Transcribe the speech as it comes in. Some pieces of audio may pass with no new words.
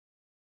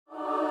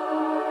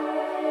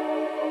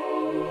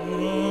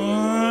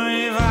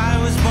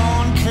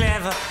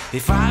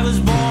If I was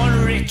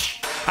born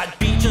rich, I'd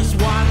be just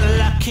one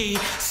lucky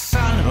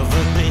son of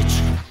a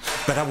bitch.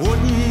 But I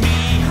wouldn't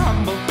be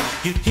humble,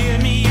 you'd hear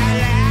me out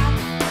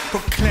loud,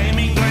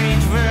 proclaiming great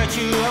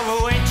virtue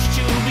of which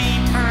to be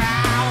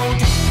proud.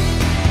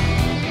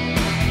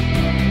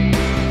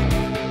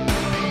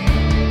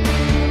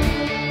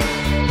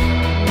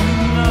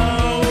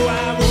 No,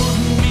 I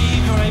wouldn't be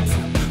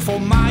grateful for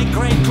my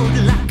great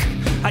good luck.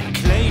 I'd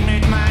claim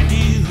it my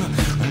due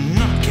and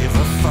not give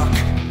a fuck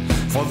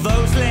for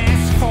those less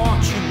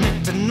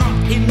fortunate and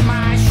not in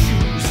my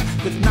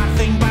shoes, with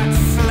nothing but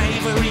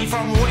slavery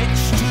from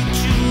which to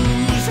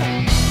choose.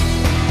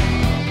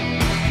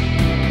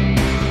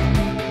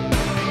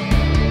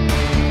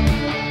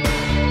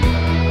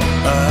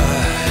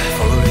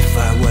 For if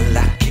I were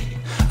lucky,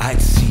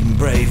 I'd seem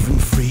brave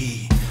and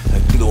free,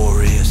 a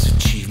glorious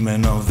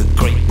achievement of the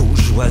great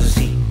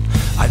bourgeoisie.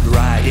 I'd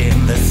ride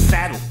in the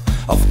saddle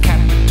of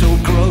capital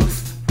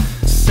growth,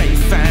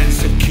 safe and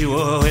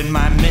secure in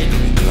my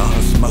middle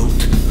class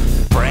moat,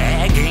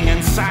 bragging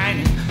and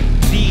signing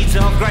deeds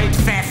of great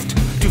theft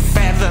to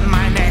feather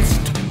my nest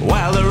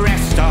while the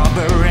rest are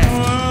bereft.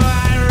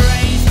 I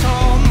raise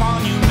tall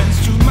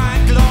monuments to my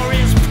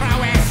glorious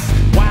prowess,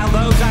 while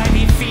those I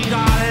defeat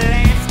are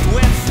left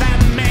with the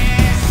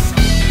mess.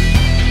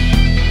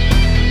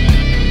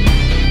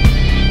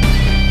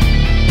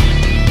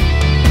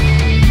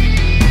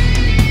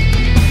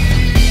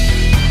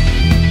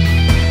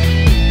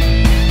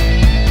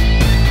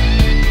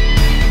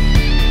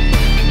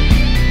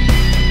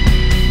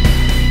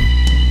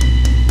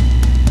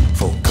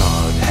 For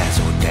God has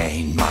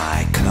ordained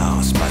my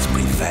class must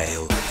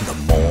prevail, the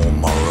more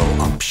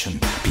moral option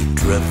be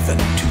driven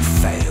to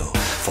fail.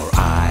 For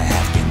I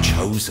have been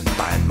chosen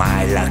by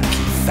my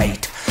lucky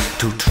fate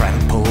to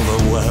trample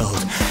the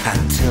world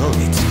until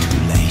it's too